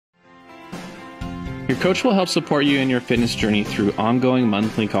Your coach will help support you in your fitness journey through ongoing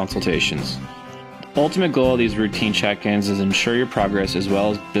monthly consultations. The ultimate goal of these routine check-ins is to ensure your progress as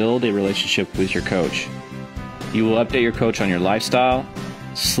well as build a relationship with your coach. You will update your coach on your lifestyle,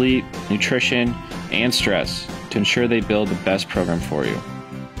 sleep, nutrition, and stress to ensure they build the best program for you.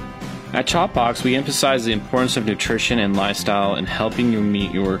 At ChalkBox, we emphasize the importance of nutrition and lifestyle in helping you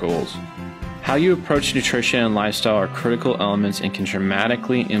meet your goals. How you approach nutrition and lifestyle are critical elements and can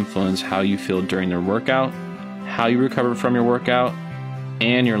dramatically influence how you feel during your workout, how you recover from your workout,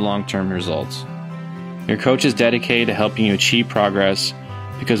 and your long-term results. Your coach is dedicated to helping you achieve progress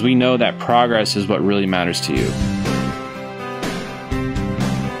because we know that progress is what really matters to you.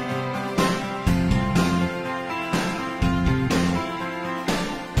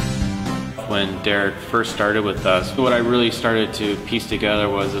 When Derek first started with us, what I really started to piece together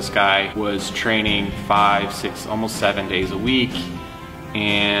was this guy was training 5, 6, almost 7 days a week,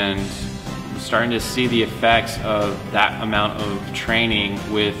 and starting to see the effects of that amount of training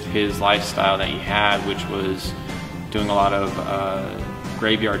with his lifestyle that he had, which was doing a lot of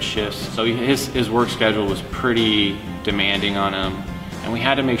graveyard shifts. So his work schedule was pretty demanding on him, and we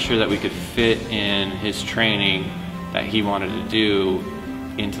had to make sure that we could fit in his training that he wanted to do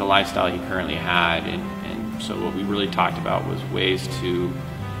into the lifestyle he currently had. And so what we really talked about was ways to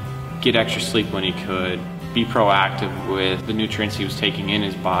get extra sleep when he could, be proactive with the nutrients he was taking in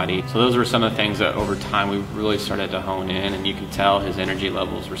his body. So those were some of the things that over time we really started to hone in, and you can tell his energy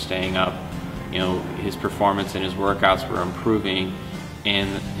levels were staying up. You know, his performance and his workouts were improving, and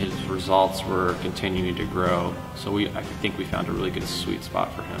his results were continuing to grow. So I think we found a really good sweet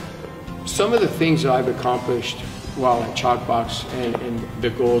spot for him. Some of the things that I've accomplished while at ChalkBox and the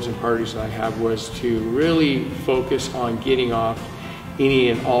goals and priorities that I have was to really focus on getting off any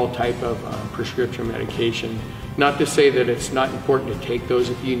and all type of prescription medication. Not to say that it's not important to take those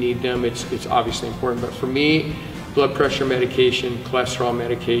if you need them, it's obviously important, but for me, blood pressure medication, cholesterol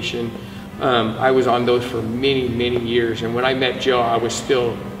medication, I was on those for many, many years, and when I met Joe, I was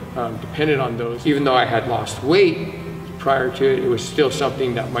still dependent on those. Even though I had lost weight prior to it, it was still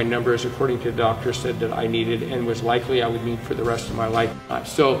something that my numbers, according to the doctor, said that I needed and was likely I would need for the rest of my life.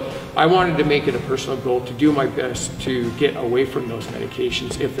 So I wanted to make it a personal goal to do my best to get away from those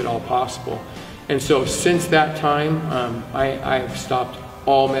medications if at all possible. And so since that time, I have stopped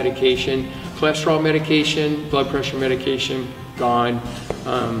all medication, cholesterol medication, blood pressure medication, gone.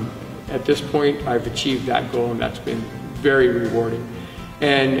 At this point, I've achieved that goal, and that's been very rewarding.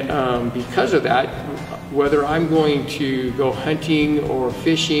 And because of that, whether I'm going to go hunting or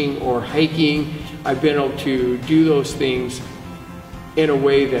fishing or hiking, I've been able to do those things in a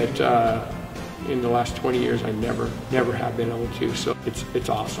way that in the last 20 years I never have been able to. So it's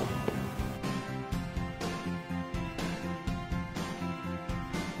awesome.